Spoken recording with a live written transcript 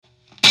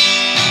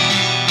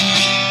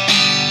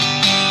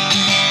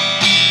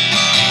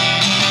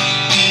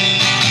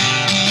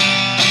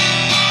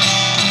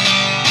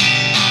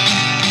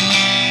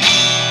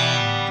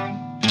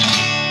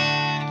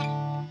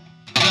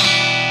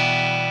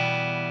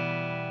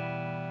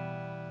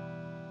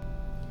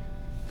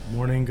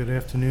Morning, good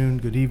afternoon,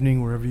 good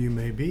evening, wherever you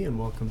may be, and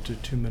welcome to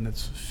 2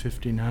 Minutes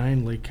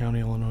 59, Lake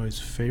County, Illinois'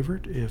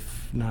 favorite,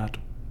 if not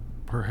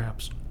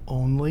perhaps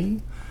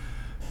only,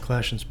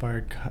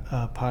 Clash-inspired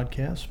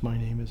podcast. My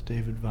name is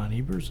David Von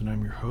Ebers, and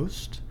I'm your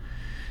host.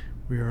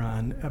 We are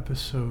on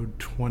episode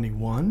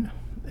 21,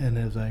 and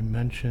as I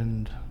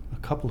mentioned a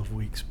couple of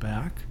weeks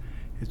back,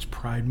 it's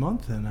Pride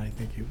Month, and I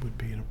think it would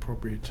be an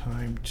appropriate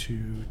time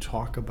to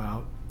talk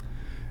about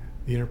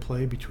the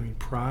interplay between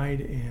Pride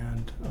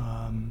and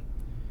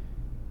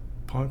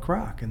punk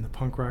rock and the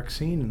punk rock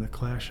scene and the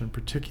Clash in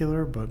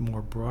particular, but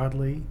more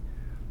broadly,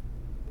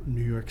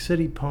 New York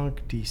City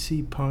punk,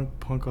 DC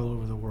punk all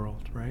over the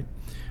world, right?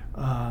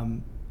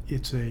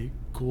 It's a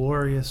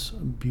glorious,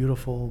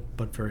 beautiful,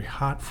 but very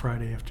hot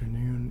Friday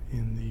afternoon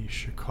in the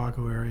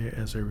Chicago area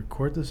as I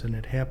record this, and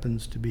it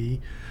happens to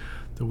be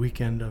the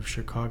weekend of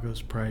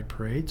Chicago's Pride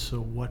Parade,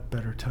 so what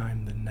better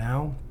time than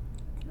now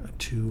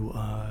to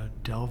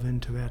delve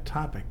into that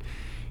topic.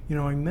 You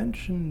know, I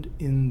mentioned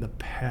in the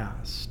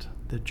past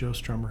that Joe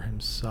Strummer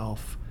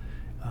himself,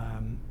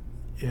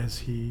 as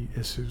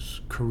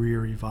his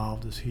career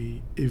evolved,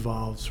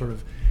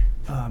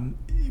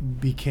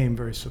 became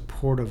very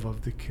supportive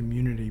of the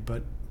community,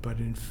 but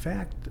in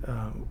fact,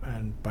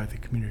 and by the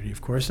community,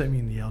 of course, I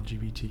mean the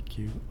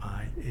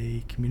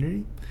LGBTQIA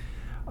community,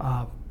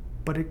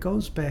 but it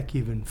goes back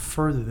even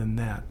further than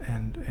that,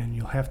 and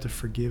you'll have to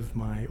forgive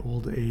my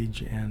old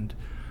age and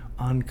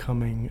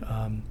oncoming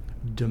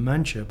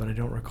dementia, but I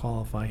don't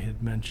recall if I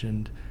had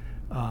mentioned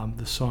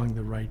the song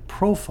 "The Right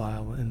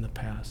Profile" in the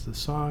past.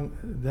 This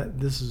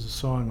is a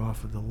song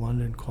off of the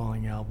London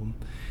Calling album.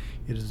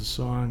 It is a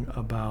song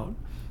about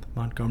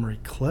Montgomery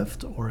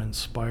Clift, or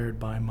inspired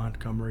by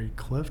Montgomery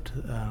Clift,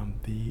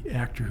 the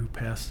actor who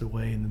passed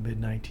away in the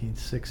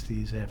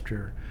mid-1960s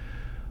after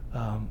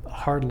a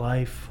hard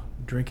life,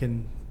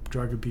 drinking,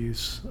 drug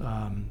abuse.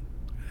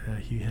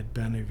 He had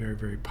been a very,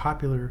 very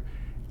popular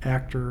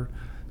actor.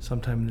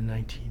 Sometime in the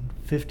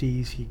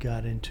 1950s, he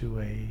got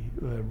into a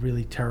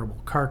really terrible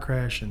car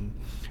crash and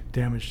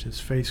damaged his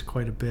face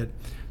quite a bit.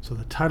 So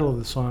the title of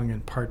the song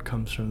in part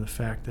comes from the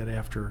fact that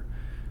after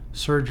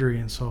surgery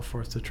and so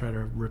forth to try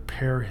to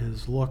repair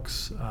his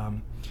looks,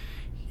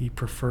 he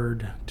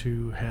preferred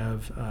to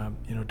have,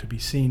 to be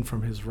seen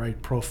from his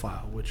right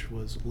profile, which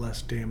was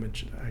less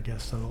damaged, I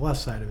guess, on the left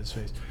side of his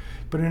face.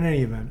 But in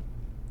any event,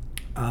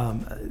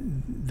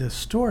 the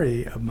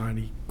story of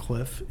Monty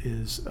Clift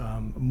is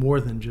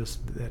more than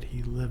just that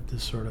he lived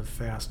this sort of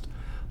fast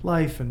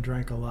life and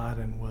drank a lot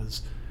and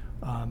was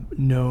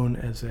known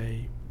as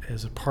a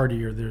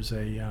partier. There's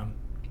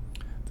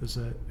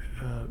a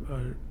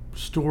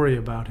story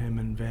about him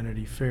in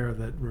Vanity Fair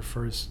that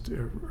refers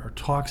to, or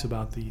talks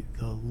about the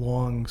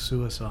long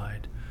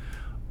suicide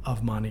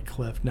of Monty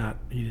Clift.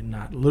 He did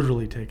not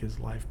literally take his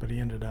life, but he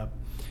ended up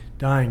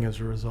dying as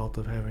a result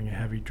of having a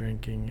heavy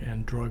drinking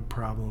and drug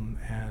problem,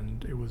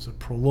 and it was a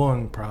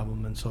prolonged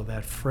problem, and so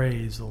that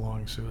phrase, the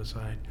long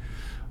suicide,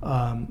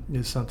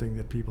 is something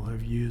that people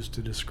have used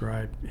to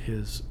describe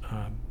his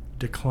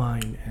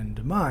decline and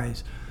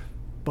demise.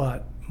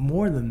 But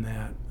more than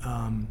that,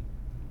 I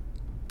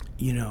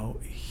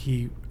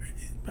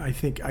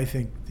think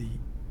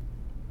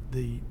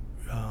the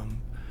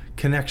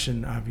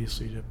connection,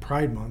 obviously, to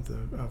Pride Month,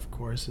 of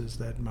course, is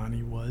that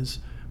Monty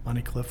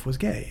Clift was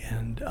gay,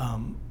 and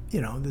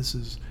this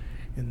is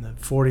in the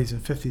 40s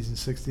and 50s and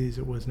 60s.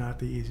 It was not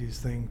the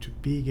easiest thing to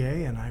be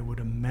gay, and I would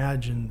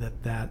imagine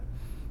that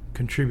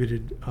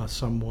contributed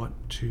somewhat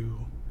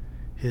to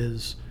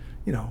his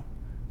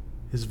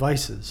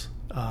vices,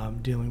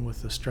 dealing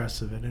with the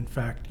stress of it. In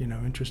fact,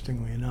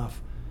 interestingly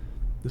enough,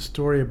 the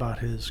story about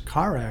his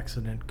car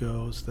accident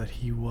goes that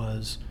he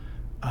was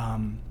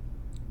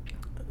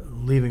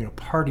leaving a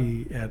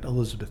party at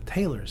Elizabeth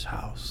Taylor's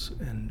house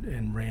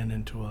and ran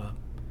into a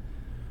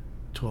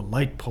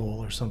light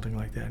pole or something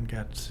like that and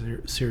got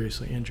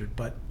seriously injured.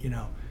 But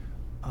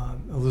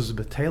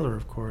Elizabeth Taylor,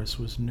 of course,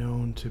 was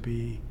known to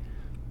be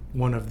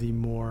one of the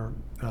more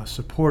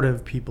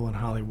supportive people in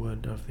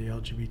Hollywood of the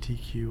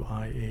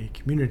LGBTQIA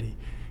community,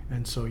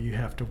 and so you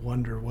have to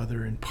wonder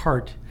whether in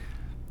part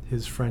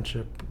his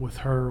friendship with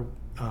her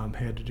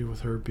had to do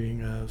with her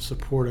being a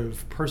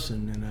supportive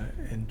person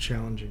in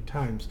challenging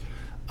times.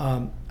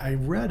 I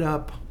read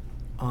up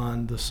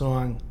on the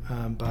song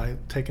by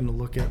taking a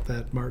look at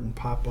that Martin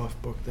Popoff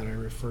book that I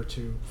refer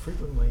to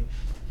frequently,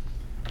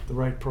 The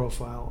Right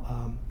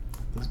Profile.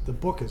 The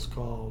book is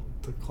called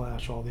The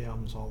Clash, All the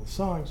Albums, All the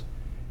Songs.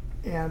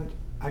 And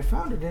I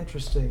found it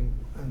interesting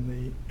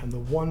in the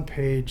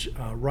one-page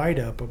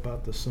write-up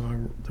about the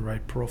song, The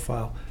Right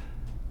Profile.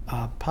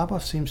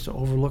 Popoff seems to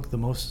overlook the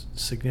most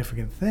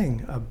significant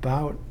thing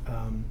about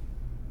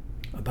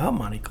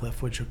Monty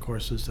Clift, which of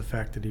course is the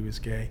fact that he was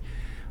gay.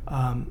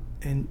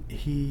 And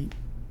he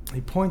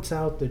points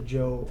out that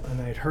Joe,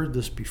 and I'd heard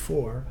this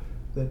before,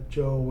 that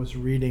Joe was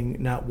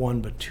reading not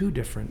one but two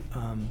different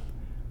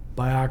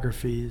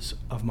biographies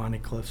of Monty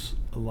Clift's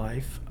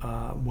life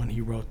when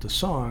he wrote the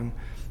song,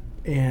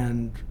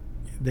 and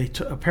they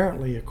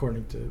apparently,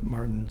 according to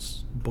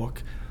Martin's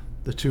book,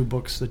 the two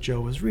books that Joe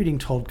was reading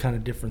told kind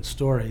of different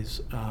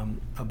stories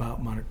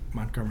about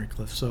Montgomery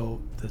Clift.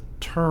 So the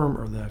term,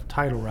 or the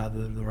title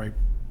rather, the right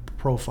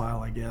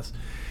profile, I guess,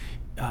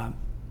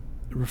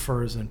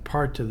 refers in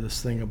part to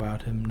this thing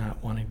about him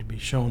not wanting to be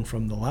shown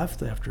from the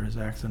left after his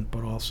accident,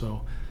 but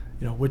also,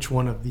 which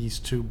one of these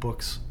two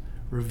books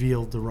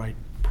revealed the right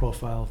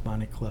profile of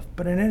Monty Clift.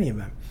 But in any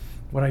event,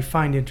 what I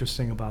find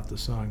interesting about the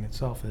song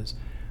itself is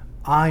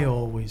I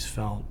always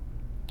felt,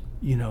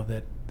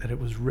 that it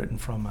was written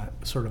from a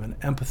sort of an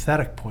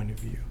empathetic point of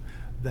view,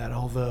 that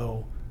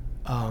although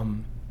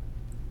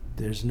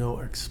there's no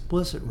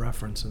explicit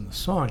reference in the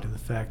song to the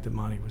fact that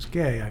Monty was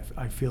gay,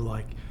 I feel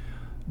like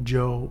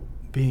Joe,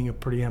 being a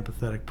pretty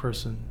empathetic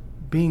person,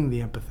 being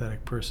the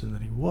empathetic person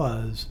that he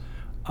was,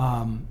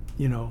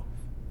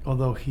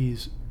 although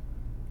he's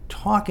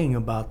talking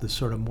about the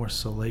sort of more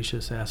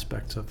salacious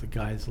aspects of the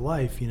guy's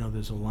life,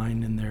 there's a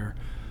line in there,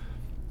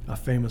 a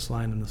famous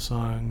line in the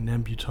song,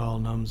 Nembutal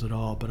numbs it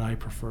all, but I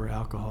prefer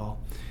alcohol.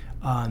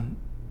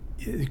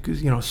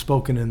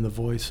 Spoken in the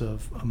voice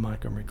of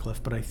Montgomery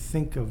Clift. But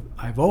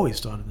I've always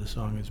thought of the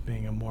song as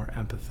being a more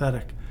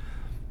empathetic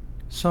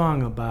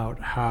song about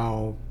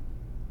how,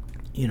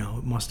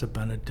 it must have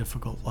been a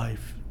difficult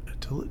life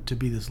to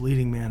be this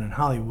leading man in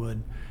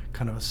Hollywood,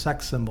 kind of a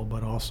sex symbol,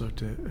 but also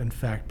to, in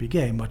fact, be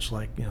gay, much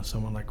like,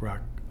 someone like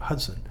Rock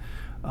Hudson.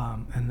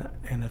 And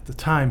at the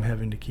time,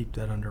 having to keep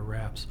that under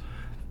wraps.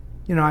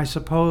 I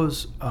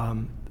suppose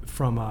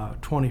from a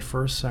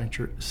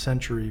 21st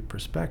century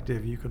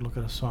perspective, you could look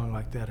at a song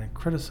like that and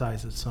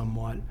criticize it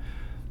somewhat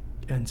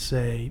and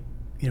say,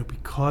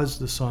 because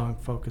the song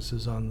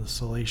focuses on the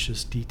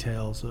salacious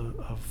details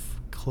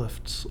of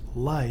Clift's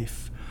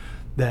life,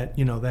 that,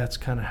 that's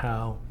kind of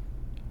how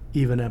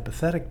even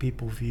empathetic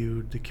people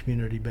viewed the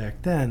community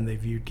back then. They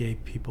viewed gay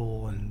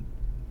people and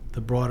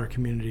the broader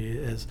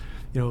community as,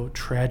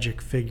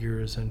 tragic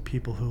figures and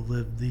people who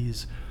lived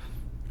these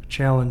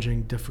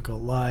challenging,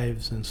 difficult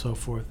lives and so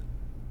forth.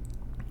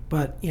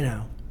 But,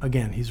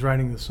 again, he's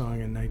writing the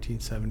song in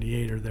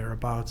 1978 or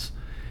thereabouts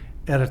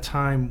at a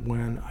time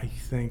when I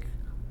think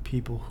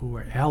people who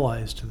were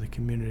allies to the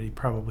community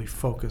probably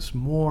focused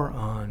more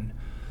on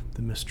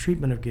the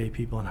mistreatment of gay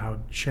people and how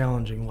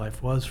challenging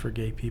life was for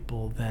gay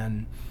people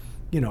than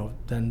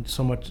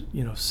so much,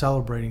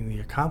 celebrating the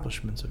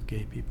accomplishments of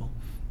gay people.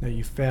 Now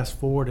you fast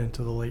forward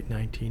into the late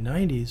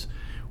 1990s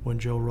when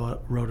Joe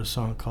wrote a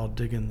song called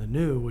Diggin' the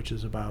New, which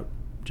is about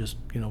just,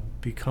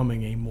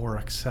 becoming a more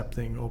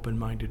accepting,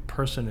 open-minded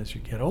person as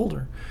you get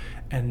older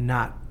and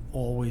not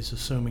always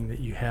assuming that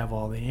you have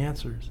all the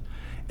answers.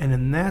 And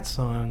in that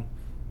song,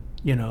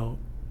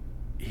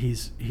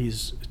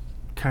 he's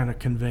kind of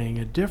conveying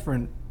a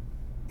different,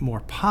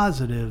 more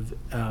positive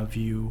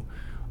view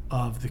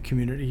of the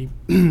community.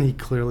 He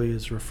clearly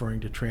is referring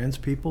to trans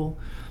people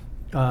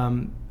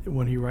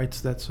when he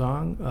writes that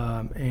song,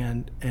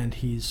 and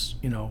he's,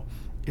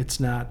 it's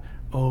not,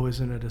 oh,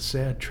 isn't it a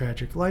sad,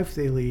 tragic life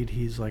they lead?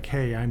 He's like,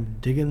 hey, I'm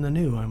digging the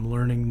new. I'm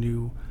learning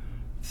new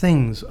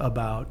things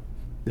about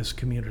this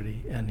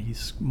community, and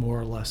he's more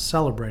or less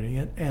celebrating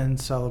it and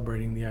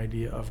celebrating the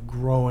idea of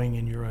growing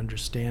in your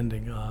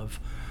understanding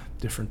of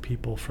different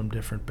people from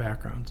different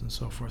backgrounds and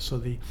so forth. So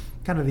the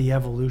kind of the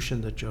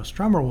evolution that Joe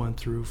Strummer went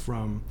through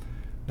from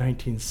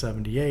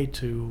 1978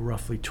 to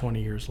roughly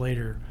 20 years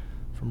later,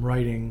 from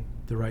writing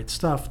The Right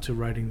Stuff to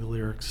writing the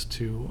lyrics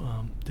to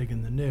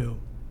Diggin' the New,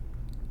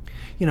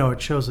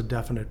 it shows a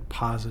definite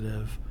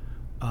positive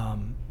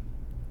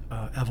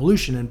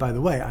evolution. And by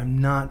the way, I'm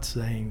not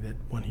saying that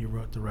when he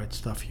wrote The Right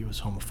Stuff he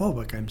was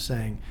homophobic. I'm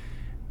saying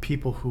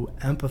people who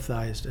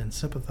empathized and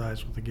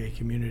sympathized with the gay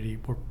community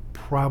were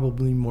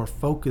probably more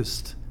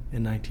focused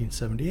in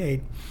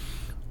 1978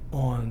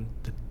 on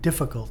the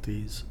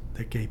difficulties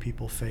that gay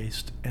people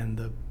faced and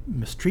the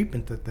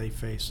mistreatment that they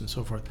faced and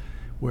so forth,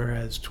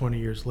 whereas 20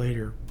 years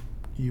later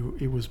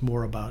it was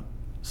more about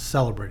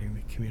celebrating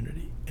the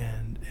community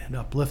and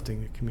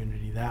uplifting the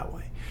community that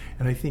way.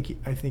 And I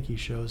think he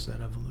shows that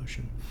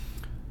evolution.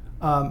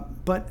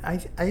 But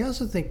I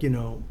also think,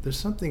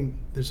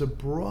 there's a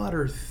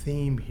broader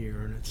theme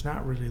here, and it's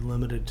not really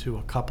limited to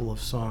a couple of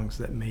songs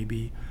that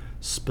maybe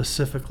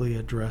specifically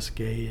address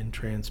gay and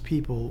trans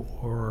people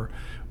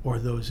or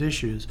those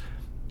issues.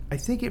 I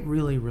think it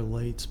really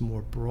relates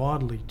more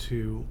broadly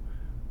to,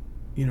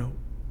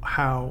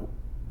 how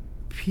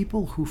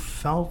people who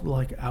felt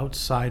like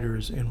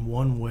outsiders in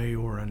one way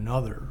or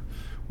another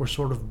were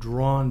sort of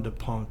drawn to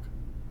punk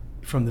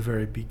from the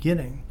very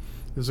beginning.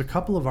 There's a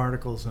couple of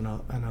articles, and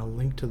I'll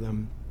link to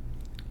them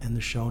in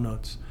the show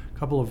notes, a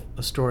couple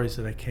of stories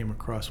that I came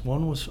across.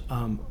 One was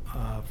from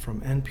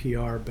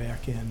NPR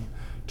back in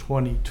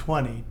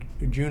 2020,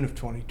 June of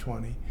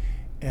 2020,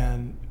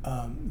 and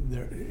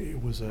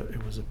it was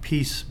a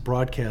piece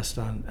broadcast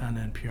on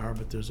NPR,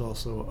 but there's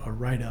also a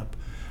write-up.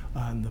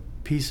 The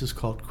piece is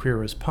called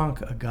Queer as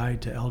Punk, A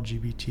Guide to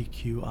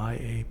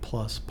LGBTQIA+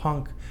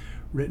 Punk,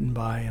 written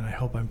by, and I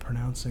hope I'm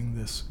pronouncing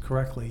this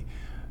correctly,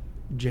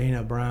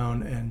 Jana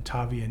Brown and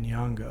Tavia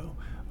Nyong'o,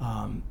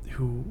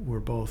 who were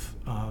both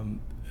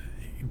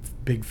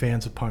big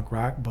fans of punk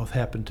rock. Both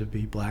happen to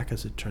be black,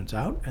 as it turns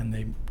out, and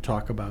they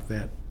talk about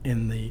that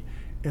in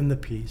the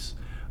piece.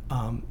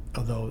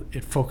 Although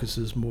it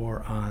focuses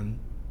more on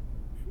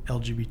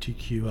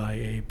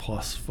LGBTQIA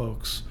plus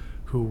folks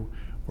who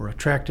were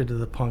attracted to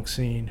the punk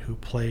scene, who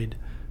played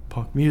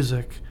punk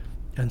music,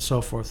 and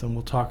so forth. And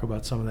we'll talk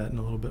about some of that in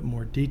a little bit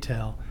more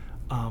detail.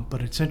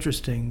 But it's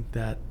interesting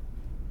that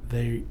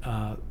they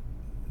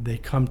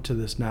come to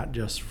this not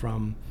just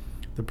from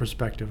the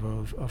perspective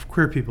of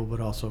queer people, but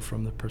also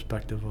from the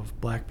perspective of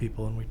black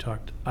people. And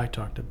I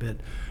talked a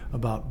bit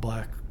about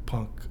black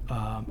punk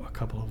a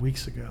couple of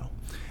weeks ago.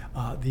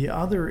 The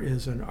other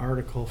is an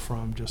article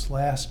from just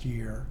last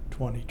year,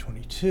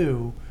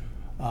 2022,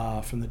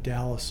 from the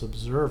Dallas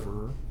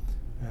Observer.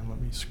 And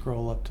let me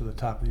scroll up to the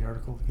top of the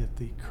article to get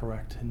the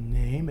correct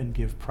name and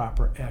give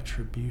proper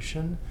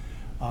attribution.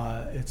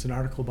 It's an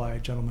article by a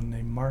gentleman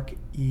named Mark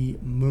E.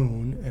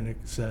 Moon, and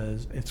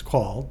it's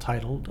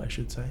titled, I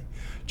should say,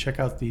 check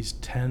out these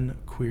 10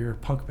 queer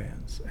punk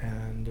bands.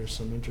 And there's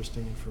some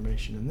interesting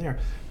information in there.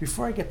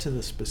 Before I get to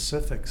the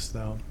specifics,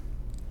 though,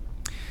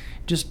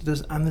 just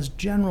on this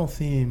general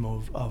theme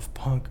of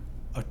punk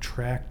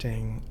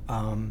attracting,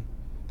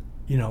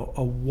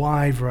 a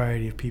wide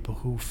variety of people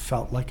who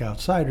felt like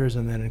outsiders,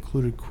 and that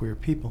included queer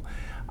people.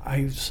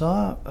 I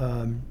saw,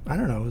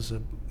 it was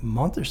a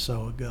month or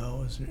so ago,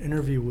 it was an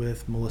interview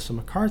with Melissa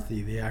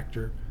McCarthy, the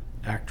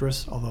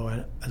actress,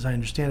 although as I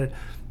understand it,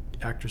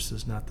 actress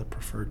is not the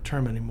preferred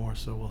term anymore,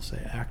 so we'll say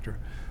actor.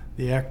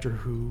 The actor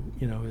who,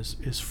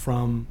 is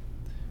from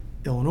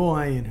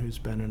Illinois and who's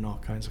been in all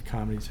kinds of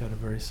comedies, had a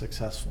very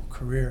successful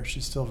career.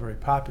 She's still very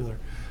popular.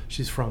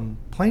 She's from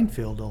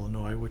Plainfield,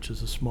 Illinois, which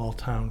is a small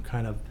town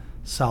kind of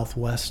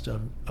southwest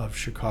of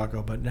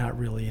Chicago, but not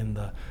really in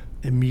the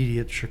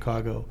immediate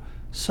Chicago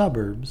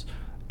suburbs.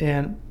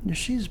 And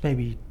she's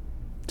maybe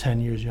 10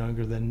 years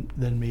younger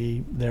than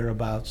me,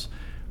 thereabouts,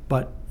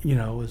 but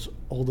is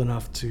old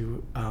enough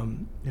to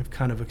have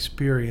kind of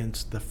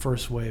experienced the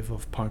first wave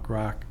of punk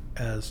rock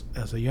as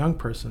a young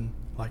person,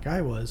 like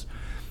I was.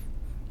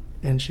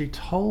 And she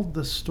told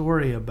the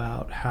story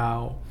about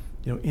how,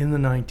 in the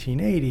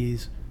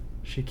 1980s,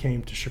 she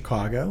came to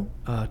Chicago,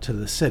 to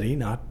the city,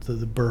 not to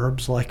the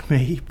burbs like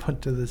me,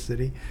 but to the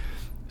city.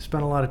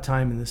 Spent a lot of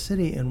time in the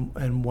city,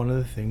 and one of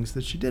the things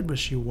that she did was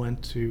she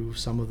went to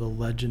some of the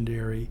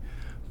legendary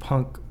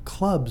punk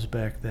clubs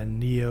back then,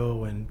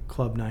 Neo and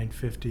Club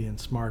 950 and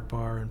Smart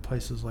Bar and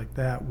places like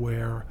that,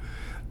 where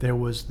there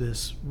was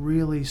this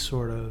really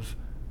sort of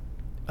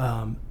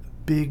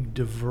big,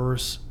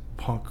 diverse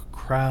punk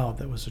crowd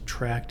that was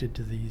attracted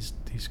to these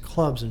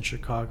clubs in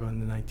Chicago in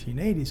the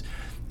 1980s.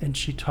 And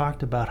she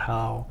talked about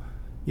how,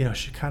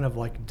 she kind of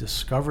like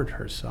discovered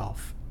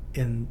herself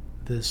in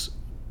this.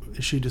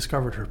 She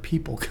discovered her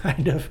people,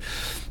 kind of.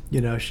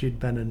 She'd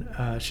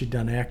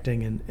done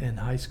acting in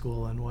high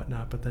school and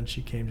whatnot, but then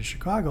she came to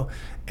Chicago,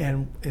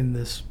 and in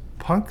this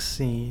punk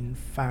scene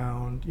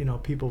found,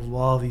 people of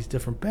all these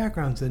different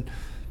backgrounds, and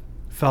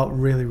felt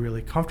really,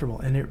 really comfortable.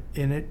 And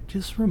it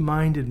just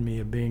reminded me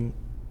of being,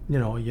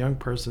 a young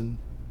person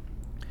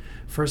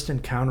first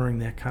encountering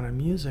that kind of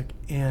music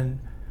and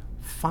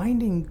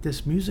finding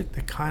this music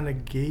that kind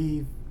of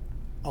gave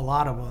a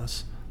lot of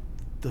us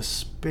the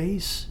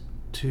space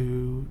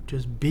to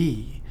just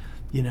be.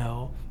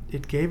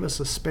 It gave us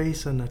a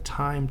space and a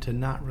time to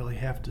not really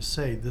have to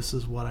say, this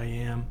is what I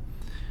am.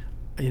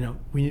 A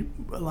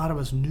lot of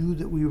us knew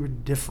that we were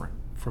different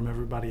from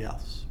everybody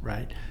else,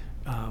 right?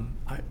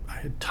 I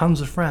had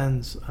tons of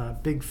friends,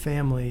 big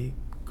family,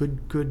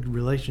 good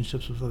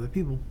relationships with other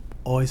people.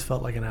 Always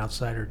felt like an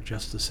outsider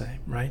just the same,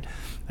 right?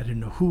 I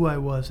didn't know who I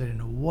was, I didn't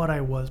know what I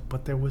was,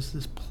 but there was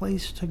this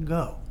place to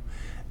go.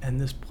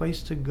 And this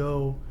place to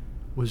go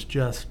was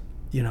just,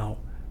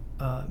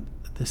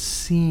 the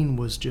scene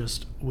was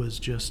just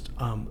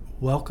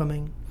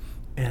welcoming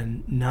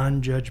and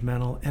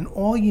non-judgmental. And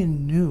all you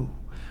knew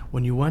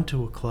when you went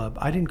to a club,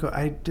 I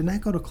did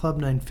not go to Club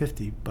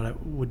 950, but I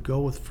would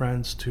go with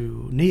friends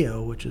to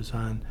Neo, which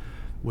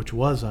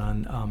was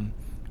on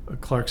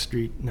Clark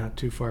Street, not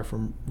too far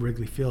from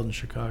Wrigley Field in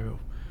Chicago.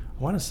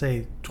 I want to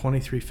say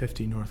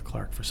 2350 North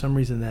Clark. For some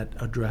reason, that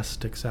address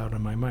sticks out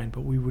in my mind.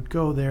 But we would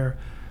go there,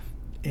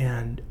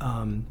 and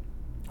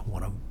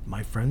one of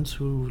my friends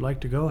who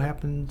liked to go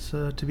happens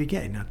to be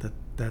gay. Not that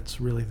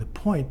that's really the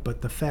point,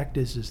 but the fact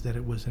is that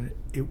it was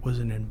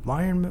an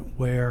environment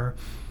where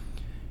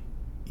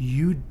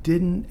you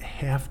didn't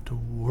have to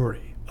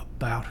worry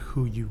about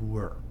who you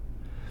were.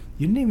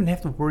 You didn't even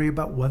have to worry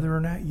about whether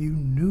or not you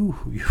knew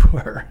who you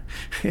were.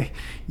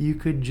 You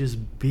could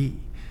just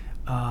be.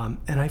 And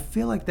I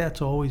feel like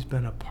that's always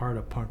been a part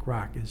of punk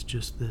rock, is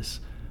just this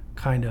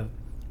kind of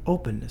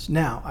openness.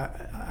 Now,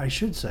 I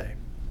should say,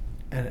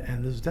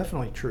 and this is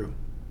definitely true,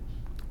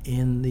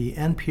 in the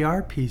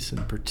NPR piece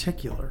in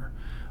particular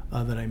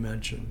that I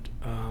mentioned,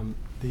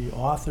 the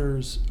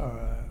authors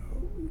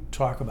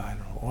talk about, I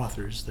don't know,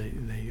 authors,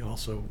 they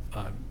also,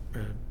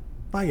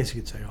 I guess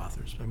you could say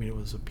authors. I mean, it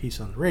was a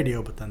piece on the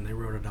radio, but then they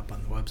wrote it up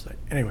on the website.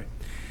 Anyway,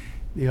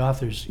 the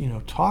authors,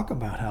 talk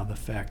about how the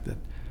fact that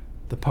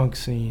the punk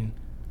scene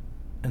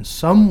in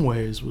some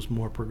ways was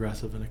more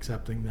progressive and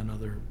accepting than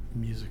other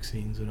music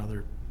scenes and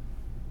other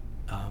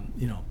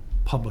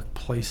public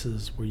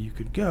places where you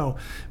could go.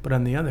 But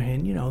on the other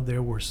hand,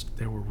 there were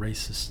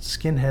racist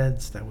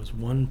skinheads. That was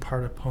one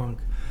part of punk.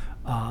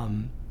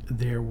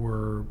 There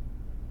were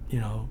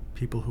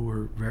people who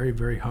were very,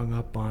 very hung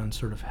up on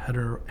sort of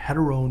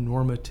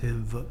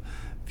heteronormative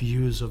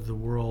views of the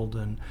world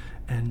and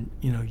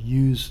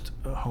used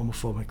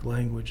homophobic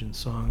language in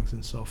songs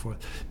and so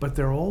forth. But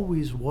there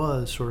always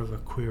was sort of a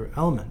queer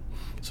element.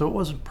 So it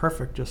wasn't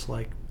perfect, just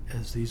like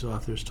as these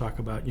authors talk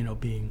about,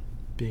 being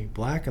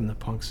black in the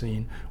punk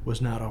scene was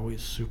not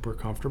always super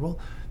comfortable.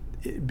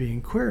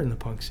 Being queer in the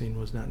punk scene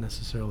was not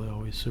necessarily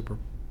always super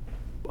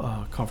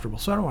comfortable.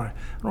 So I don't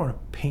want to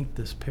paint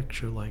this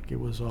picture like it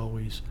was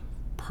always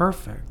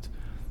perfect,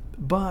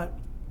 but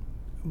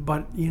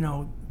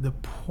the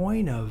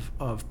point of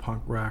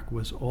punk rock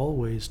was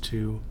always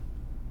to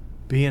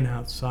be an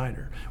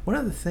outsider. One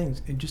of the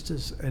things, and just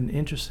as an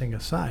interesting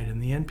aside, in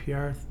the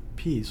NPR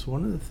piece,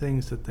 one of the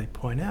things that they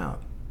point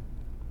out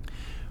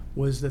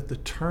was that the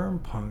term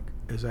punk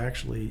is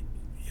actually,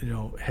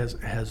 has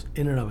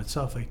in and of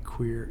itself a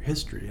queer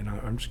history. And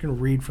I'm just going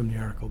to read from the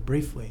article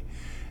briefly.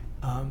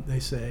 They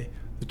say,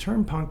 the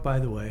term punk, by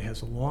the way,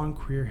 has a long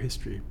queer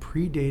history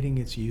predating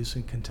its use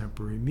in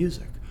contemporary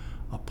music.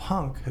 A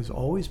punk has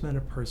always meant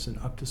a person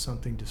up to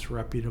something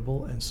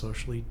disreputable and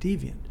socially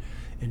deviant.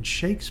 In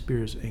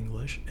Shakespeare's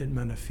English, it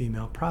meant a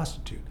female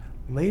prostitute.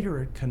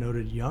 Later, it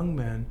connoted young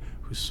men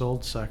who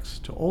sold sex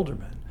to older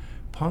men.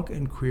 Punk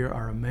and queer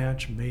are a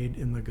match made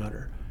in the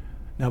gutter.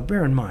 Now,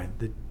 bear in mind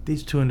that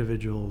these two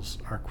individuals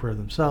are queer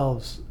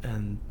themselves,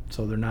 and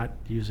so they're not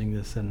using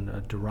this in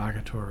a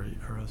derogatory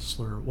or a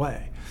slur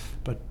way.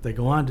 But they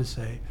go on to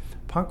say,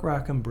 punk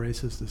rock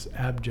embraces this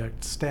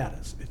abject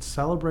status. It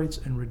celebrates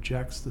and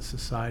rejects the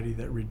society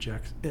that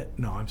rejects it.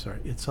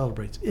 It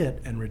celebrates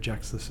it and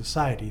rejects the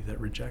society that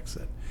rejects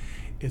it.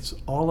 It's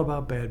all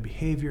about bad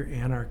behavior,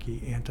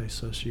 anarchy,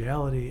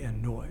 antisociality,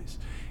 and noise.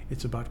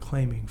 It's about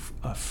claiming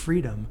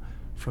freedom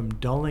from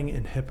dulling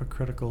and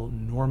hypocritical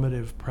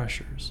normative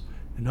pressures.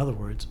 In other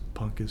words,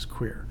 punk is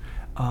queer.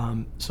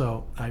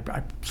 So I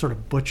sort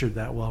of butchered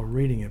that while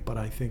reading it, but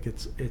I think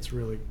it's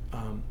really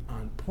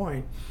on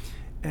point.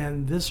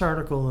 And this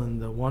article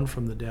and the one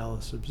from the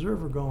Dallas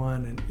Observer go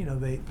on, and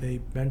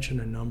they mention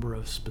a number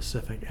of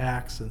specific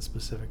acts and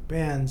specific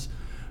bands.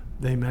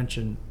 They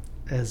mention,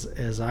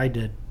 as I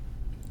did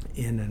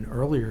in an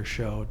earlier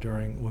show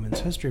during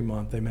Women's History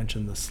Month, they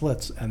mentioned the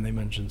Slits, and they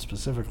mentioned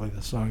specifically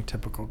the song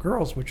 "Typical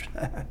Girls," which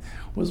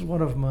was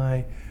one of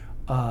my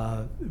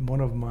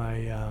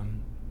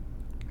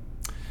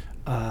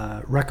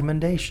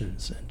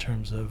recommendations in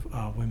terms of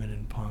women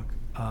in punk.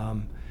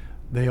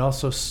 They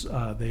also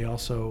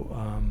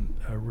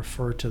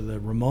refer to the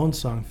Ramones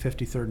song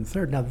 53rd and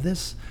 3rd. Now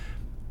this,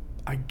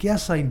 I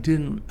guess I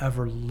didn't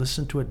ever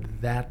listen to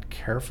it that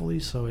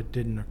carefully, so it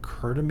didn't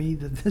occur to me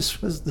that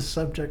this was the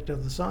subject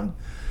of the song.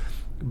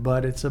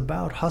 But it's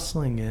about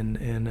hustling in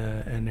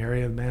an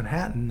area of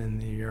Manhattan, in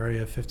the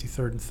area of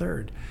 53rd and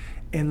 3rd.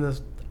 And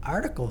the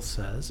article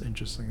says,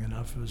 interestingly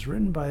enough, it was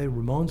written by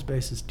Ramones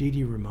bassist Dee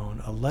Dee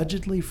Ramone,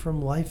 allegedly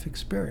from life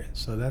experience.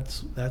 So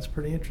that's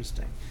pretty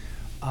interesting.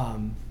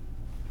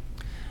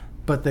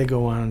 But they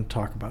go on and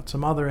talk about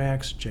some other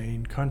acts.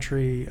 Jane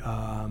Country,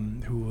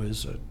 who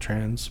was a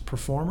trans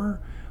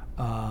performer.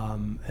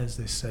 As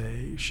they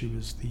say, she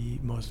was the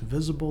most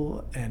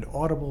visible and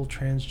audible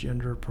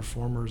transgender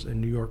performers in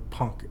New York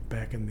punk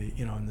back in the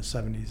in the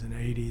 70s and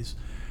 80s.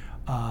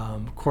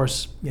 Of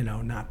course,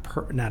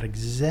 not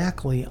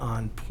exactly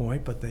on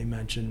point, but they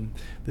mention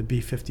the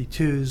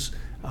B-52s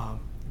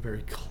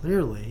very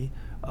clearly.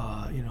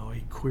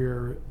 A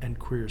queer and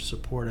queer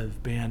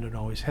supportive band and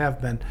always have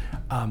been.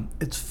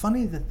 It's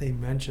funny that they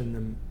mention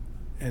them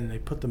and they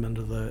put them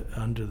under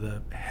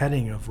the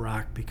heading of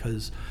rock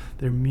because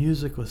their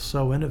music was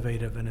so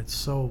innovative and it's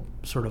so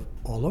sort of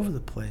all over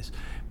the place.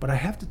 But I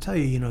have to tell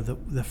you,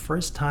 the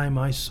first time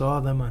I saw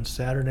them on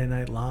Saturday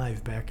Night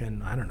Live back in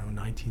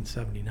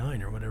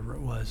 1979 or whatever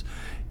it was,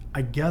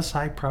 I guess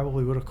I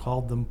probably would have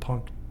called them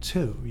punk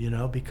too,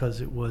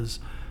 because it was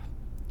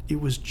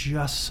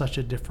just such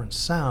a different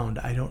sound.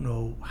 I don't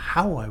know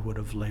how I would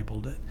have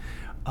labeled it.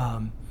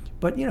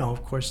 But,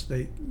 of course,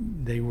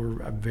 they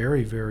were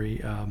very,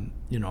 very,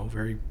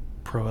 very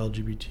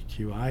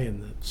pro-LGBTQI,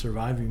 and the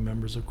surviving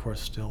members, of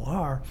course, still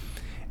are.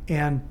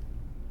 And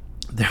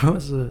there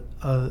was a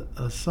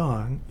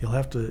song. You'll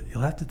have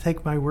to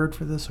take my word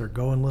for this, or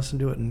go and listen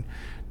to it and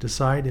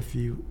decide if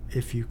you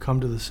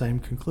come to the same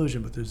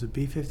conclusion. But there's a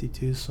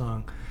B-52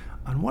 song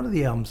on one of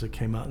the albums that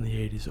came out in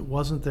the 80s. It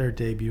wasn't their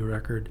debut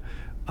record.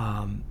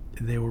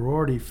 They were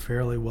already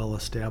fairly well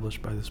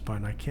established by this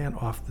point. I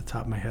can't off the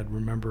top of my head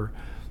remember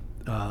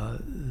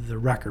the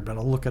record, but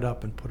I'll look it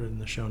up and put it in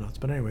the show notes.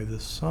 But anyway,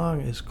 this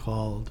song is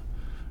called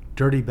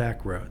Dirty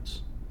Back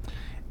Roads.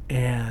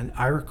 And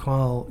I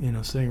recall,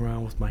 sitting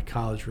around with my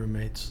college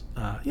roommates,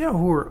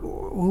 who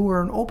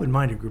were an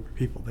open-minded group of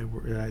people.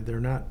 They're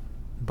not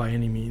by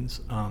any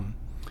means,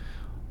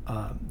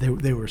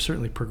 they were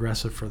certainly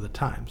progressive for the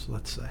times,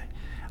 let's say.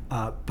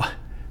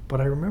 But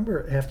I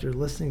remember after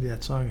listening to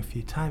that song a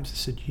few times, I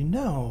said,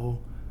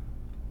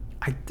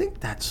 I think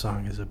that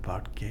song is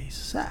about gay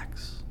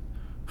sex.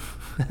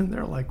 And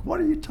they're like, what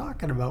are you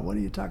talking about? What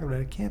are you talking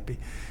about? It can't be.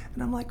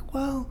 And I'm like,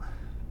 well,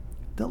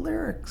 the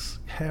lyrics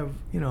have,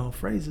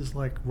 phrases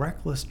like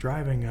reckless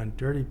driving on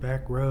dirty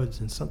back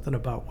roads and something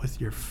about with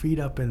your feet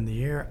up in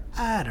the air.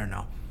 I don't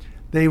know.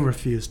 They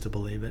refused to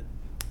believe it.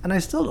 And I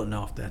still don't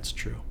know if that's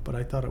true, but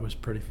I thought it was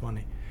pretty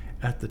funny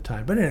at the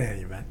time. But in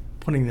any event,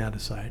 putting that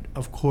aside,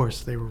 of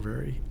course, they were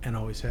very, and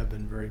always have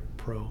been, very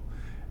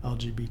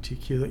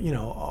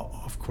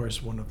pro-LGBTQ. Of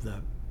course, one of the,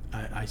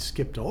 I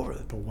skipped over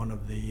it, but one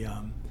of the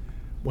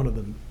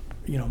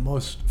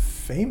most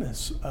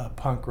famous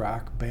punk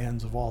rock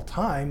bands of all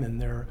time, and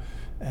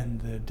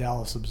the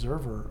Dallas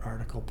Observer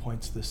article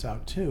points this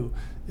out too,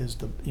 is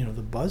the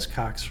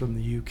Buzzcocks from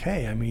the UK.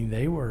 I mean,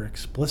 they were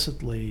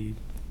explicitly,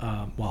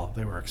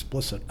 they were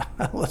explicit.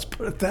 Let's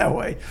put it that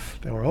way.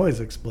 They were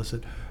always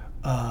explicit.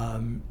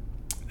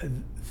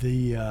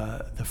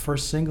 The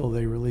first single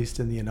they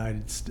released in the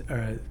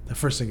the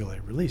first single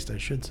they released, I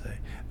should say,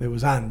 it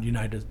was on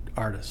United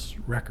Artists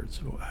Records.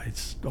 I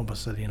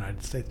almost said the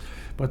United States,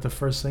 but the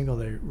first single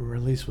they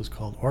released was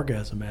called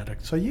 "Orgasm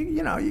Addict." So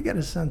you get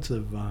a sense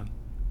of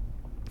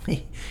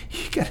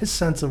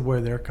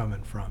where they're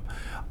coming from.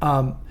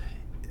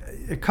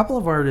 A couple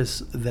of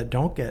artists that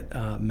don't get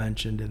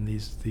mentioned in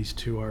these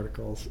two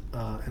articles,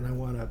 and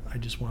I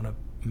just want to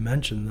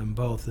mention them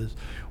both. Is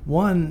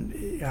one,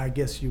 I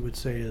guess you would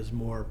say, is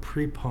more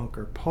pre-punk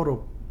or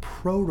proto-punk,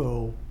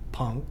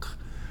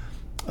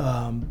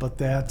 but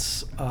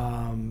that's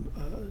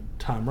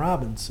Tom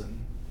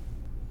Robinson.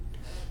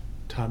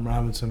 Tom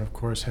Robinson, of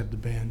course, had the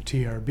band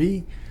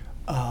TRB,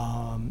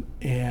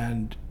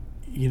 and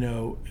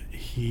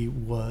he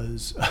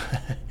was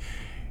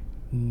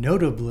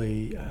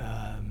notably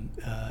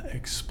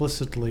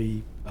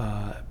explicitly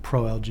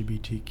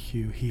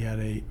pro-LGBTQ. He had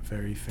a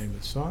very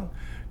famous song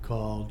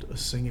called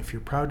 "Sing If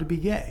You're Proud to Be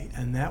Gay,"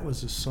 and that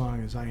was a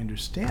song, as I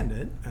understand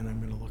it, and I'm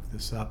going to look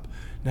this up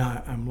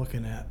now. I'm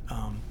looking at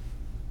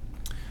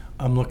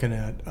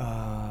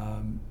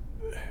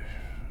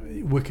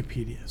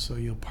Wikipedia, so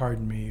you'll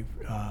pardon me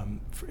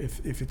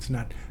if it's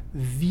not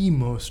the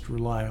most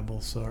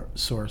reliable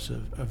source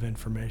of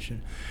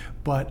information,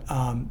 but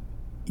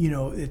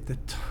at the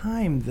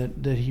time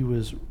that he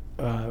was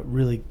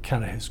really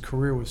kind of, his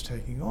career was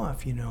taking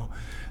off,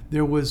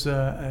 there was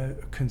a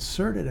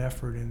concerted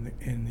effort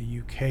in the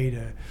UK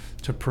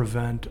to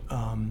prevent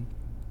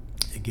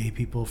gay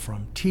people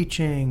from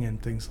teaching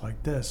and things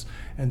like this,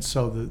 and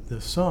so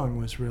the song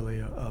was really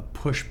a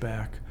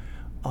pushback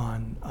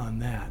on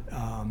that.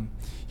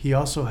 He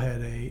also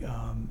had a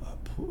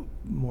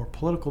more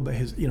political,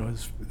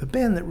 the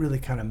band that really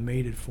kind of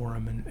made it for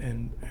him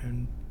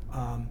and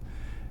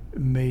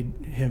made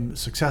him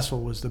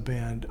successful was the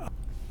band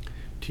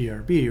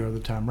TRB, or the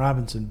Tom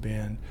Robinson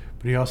Band,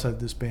 but he also had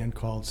this band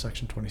called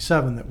Section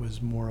 27 that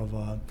was more of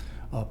a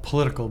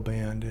political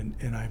band,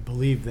 and I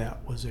believe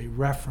that was a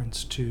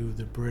reference to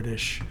the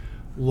British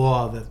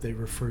law that they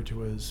refer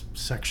to as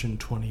Section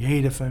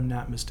 28, if I'm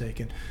not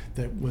mistaken,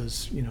 that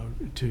was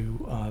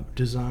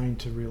designed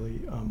to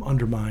really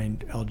undermine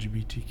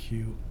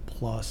LGBTQ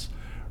plus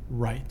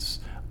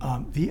rights.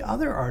 The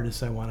other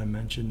artist I want to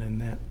mention in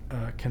that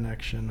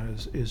connection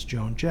is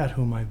Joan Jett,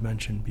 whom I've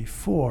mentioned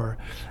before,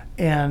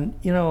 and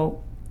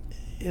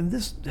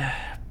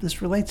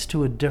this relates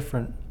to a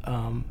different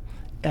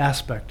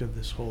aspect of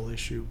this whole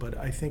issue, but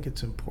I think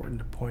it's important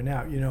to point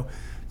out.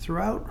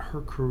 Throughout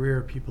her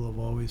career, people have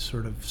always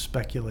sort of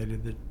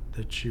speculated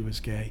that she was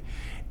gay,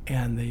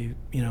 and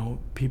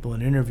people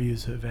in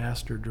interviews have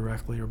asked her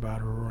directly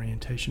about her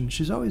orientation.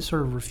 She's always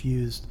sort of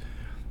refused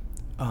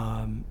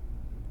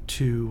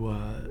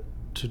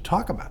to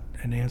talk about it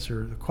and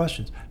answer the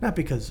questions. Not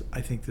because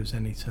I think there's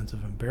any sense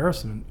of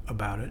embarrassment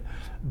about it,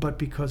 but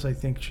because I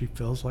think she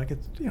feels like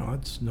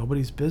it's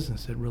nobody's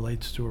business. It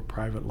relates to her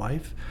private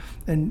life.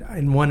 And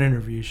in one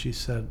interview, she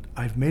said,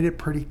 "I've made it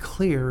pretty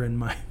clear in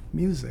my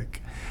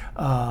music,"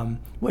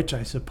 which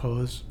I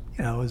suppose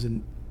is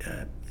an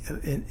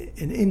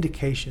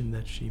indication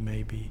that she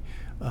may be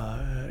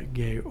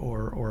gay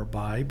or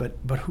bi.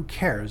 But who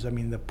cares? I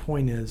mean, the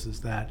point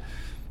is that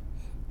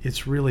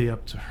it's really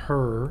up to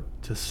her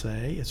to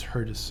say. It's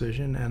her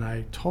decision, and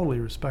I totally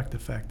respect the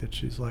fact that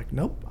she's like,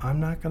 nope, I'm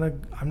not gonna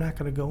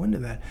go into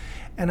that.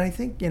 And I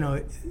think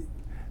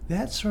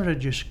that sort of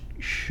just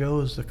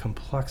shows the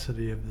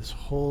complexity of this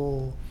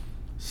whole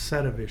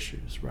set of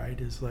issues, right?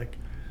 Is like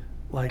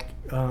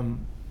a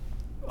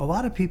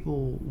lot of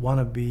people want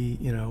to be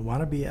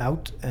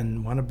out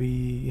and want to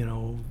be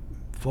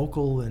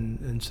vocal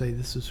and say,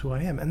 this is who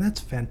I am, and that's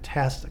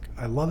fantastic.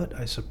 I love it.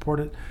 I support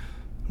it.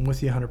 I'm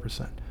with you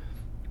 100%.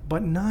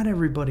 But not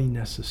everybody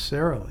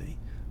necessarily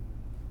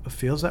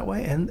feels that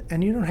way,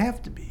 and you don't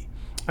have to be.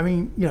 I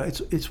mean,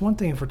 it's one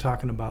thing if we're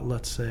talking about,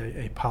 let's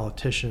say, a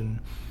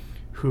politician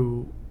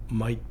who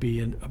might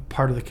be a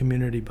part of the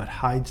community but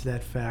hides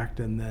that fact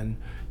and then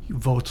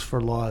votes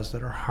for laws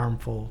that are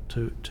harmful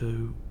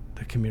to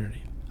the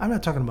community. I'm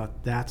not talking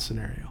about that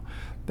scenario.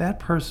 That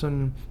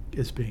person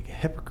is being a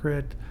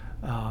hypocrite,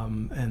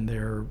 and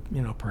they're,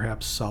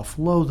 perhaps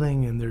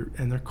self-loathing, and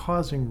they're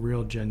causing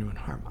real, genuine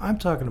harm. I'm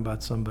talking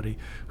about somebody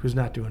who's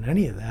not doing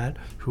any of that,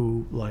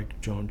 who, like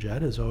Joan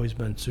Jett, has always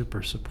been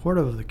super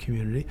supportive of the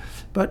community,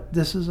 but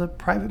this is a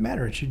private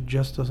matter, and she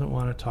just doesn't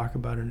want to talk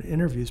about it in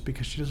interviews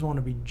because she doesn't want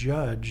to be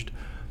judged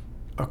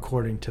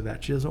according to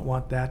that. She doesn't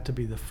want that to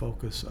be the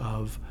focus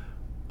of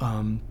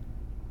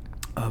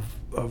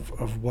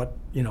what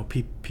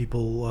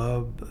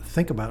people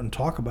think about and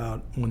talk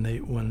about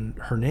when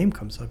her name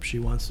comes up. She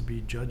wants to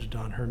be judged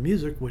on her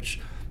music, which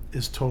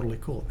is totally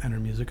cool, and her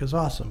music is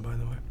awesome, by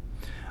the way.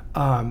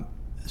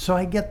 So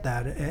I get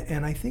that,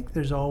 and I think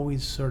there's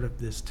always sort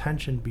of this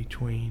tension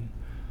between,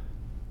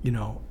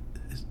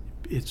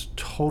 it's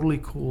totally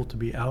cool to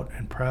be out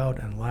and proud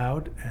and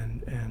loud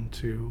and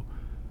to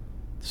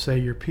say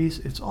your piece.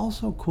 It's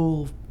also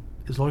cool,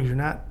 as long as you're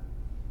not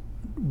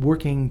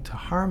working to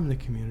harm the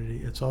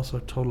community, it's also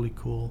totally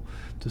cool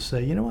to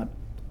say, you know what,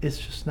 it's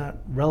just not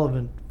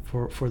relevant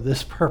for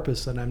this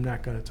purpose, and I'm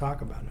not going to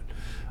talk about it.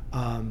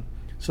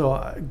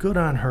 So good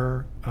on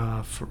her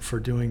for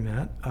doing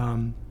that.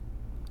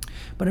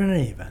 But in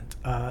any event,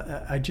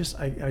 I just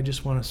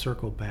want to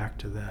circle back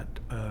to that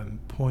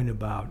point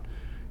about,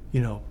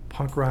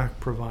 punk rock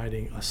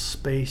providing a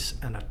space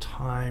and a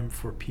time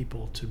for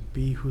people to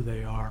be who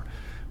they are,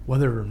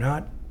 whether or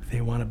not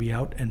they want to be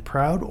out and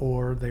proud,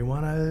 or they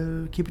want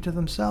to keep it to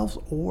themselves,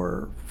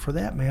 or for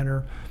that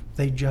matter,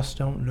 they just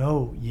don't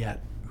know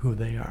yet who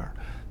they are.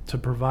 To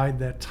provide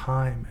that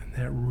time and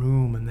that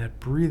room and that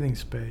breathing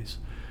space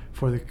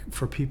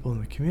for people in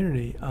the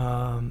community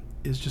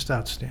is just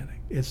outstanding.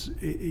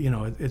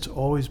 It's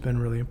always been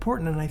really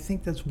important, and I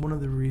think that's one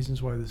of the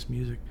reasons why this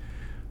music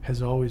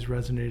has always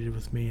resonated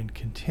with me and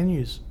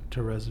continues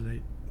to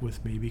resonate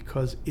with me,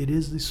 because it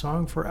is the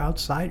song for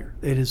outsiders.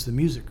 It is the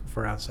music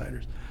for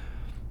outsiders.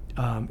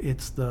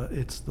 It's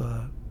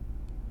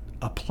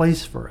a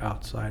place for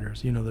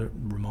outsiders. The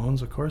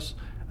Ramones, of course.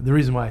 The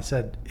reason why I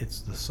said it's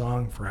the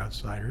song for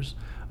outsiders,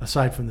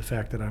 aside from the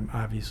fact that I'm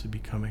obviously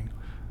becoming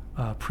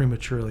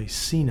prematurely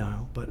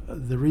senile,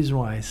 but the reason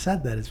why I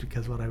said that is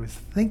because what I was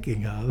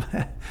thinking of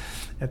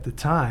at the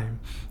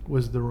time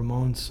was the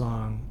Ramones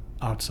song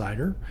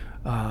 "Outsider"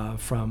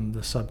 from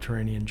the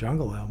Subterranean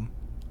Jungle album,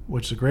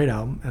 which is a great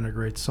album and a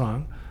great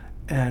song.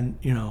 And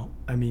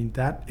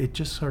that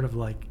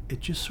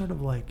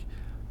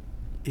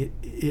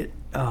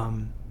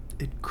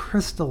it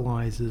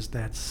crystallizes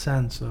that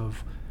sense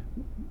of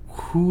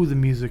who the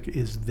music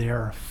is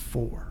there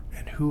for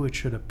and who it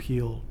should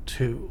appeal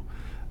to.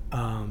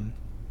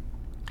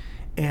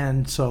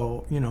 And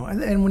so,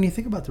 and when you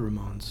think about the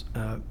Ramones,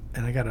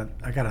 and I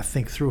gotta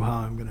think through how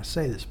I'm gonna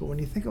say this, but when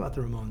you think about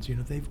the Ramones,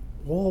 they've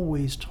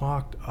always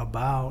talked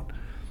about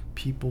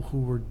people who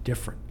were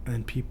different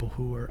and people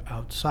who were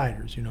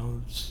outsiders.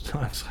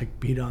 Songs like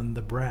 "Beat on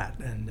the Brat,"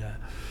 and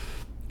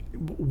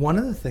one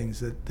of the things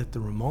that the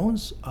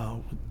Ramones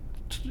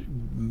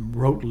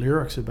wrote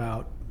lyrics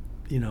about,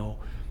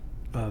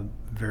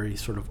 very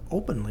sort of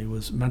openly,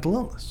 was mental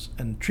illness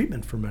and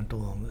treatment for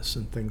mental illness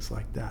and things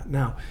like that.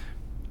 Now,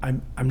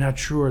 I'm not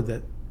sure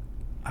that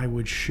I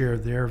would share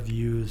their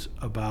views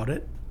about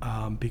it,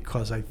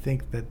 because I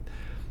think that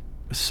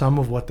some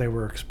of what they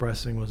were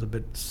expressing was a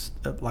bit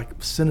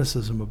like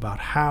cynicism about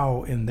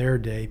how in their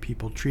day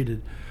people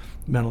treated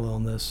mental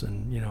illness,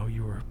 and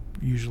you were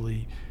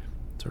usually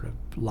sort of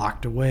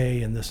locked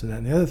away and this and that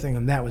and the other thing,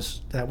 and that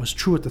was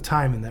true at the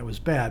time, and that was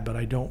bad. But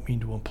I don't mean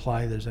to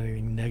imply there's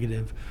anything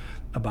negative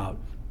about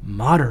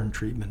modern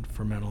treatment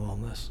for mental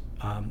illness,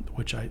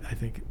 which I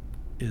think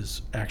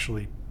is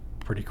actually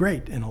pretty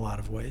great in a lot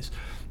of ways.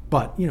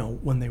 But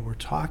when they were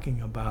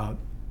talking about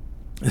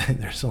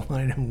there's a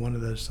line in one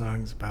of their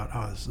songs about,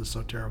 this is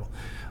so terrible,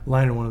 a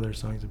line in one of their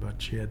songs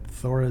about she had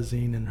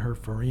Thorazine in her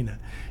farina.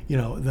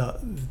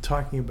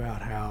 Talking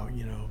about how,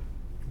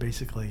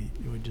 basically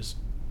you would just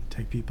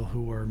take people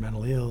who were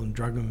mentally ill and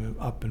drug them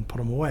up and put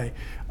them away.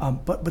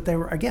 But they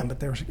were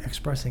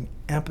expressing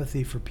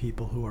empathy for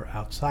people who are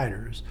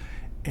outsiders,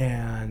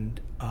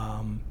 and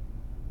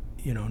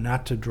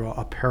not to draw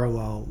a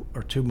parallel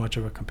or too much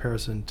of a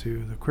comparison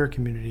to the queer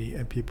community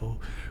and people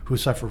who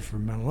suffer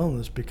from mental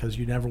illness, because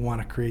you never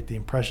want to create the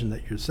impression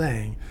that you're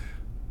saying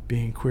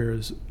being queer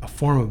is a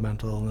form of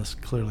mental illness.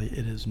 Clearly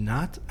it is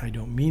not. I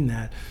don't mean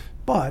that.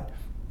 But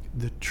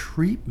the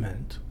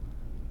treatment,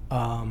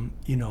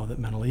 that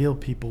mentally ill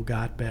people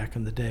got back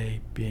in the day,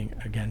 being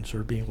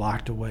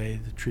locked away,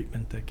 the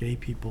treatment that gay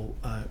people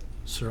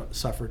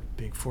suffered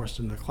being forced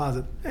into the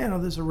closet,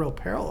 there's a real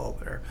parallel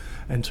there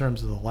in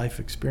terms of the life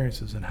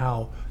experiences and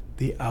how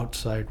the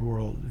outside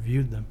world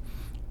viewed them.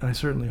 And I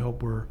certainly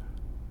hope we're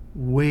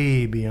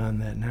way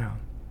beyond that now.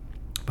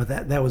 But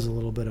that was a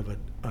little bit of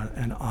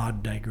an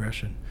odd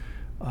digression.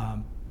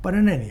 But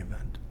in any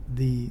event,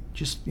 the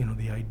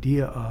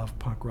idea of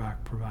punk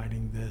rock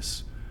providing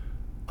this,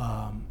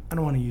 I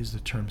don't want to use the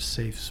term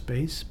safe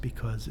space,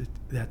 because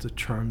that's a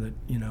term that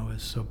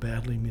is so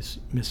badly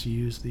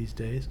misused these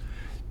days.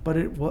 But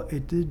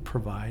it did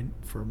provide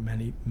for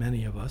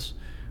many of us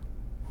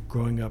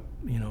growing up,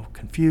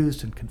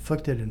 confused and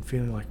conflicted and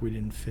feeling like we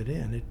didn't fit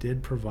in, it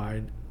did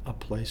provide a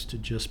place to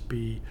just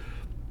be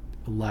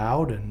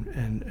loud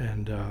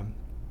and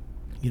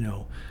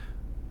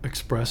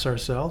express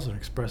ourselves and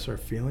express our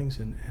feelings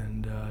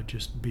and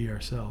just be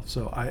ourselves.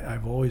 So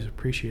I've always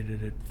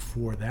appreciated it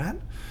for that.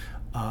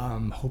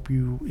 Hope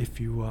if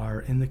you are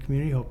in the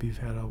community, hope you've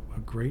had a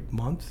great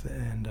month,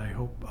 and I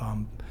hope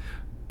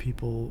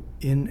people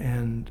in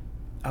and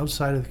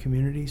outside of the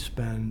community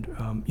spend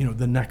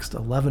the next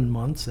 11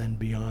 months and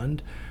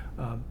beyond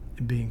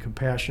being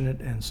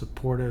compassionate and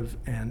supportive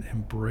and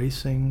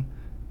embracing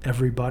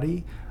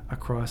everybody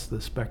across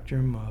the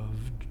spectrum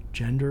of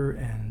gender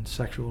and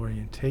sexual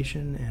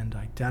orientation and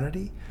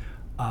identity.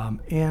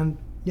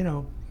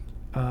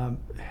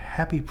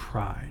 Happy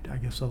Pride. I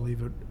guess I'll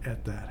leave it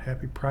at that.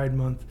 Happy Pride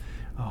Month.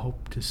 I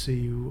hope to see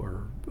you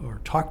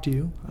or talk to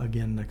you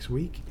again next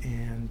week,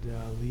 and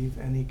leave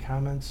any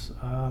comments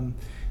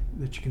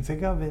that you can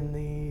think of in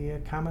the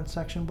comment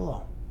section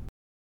below.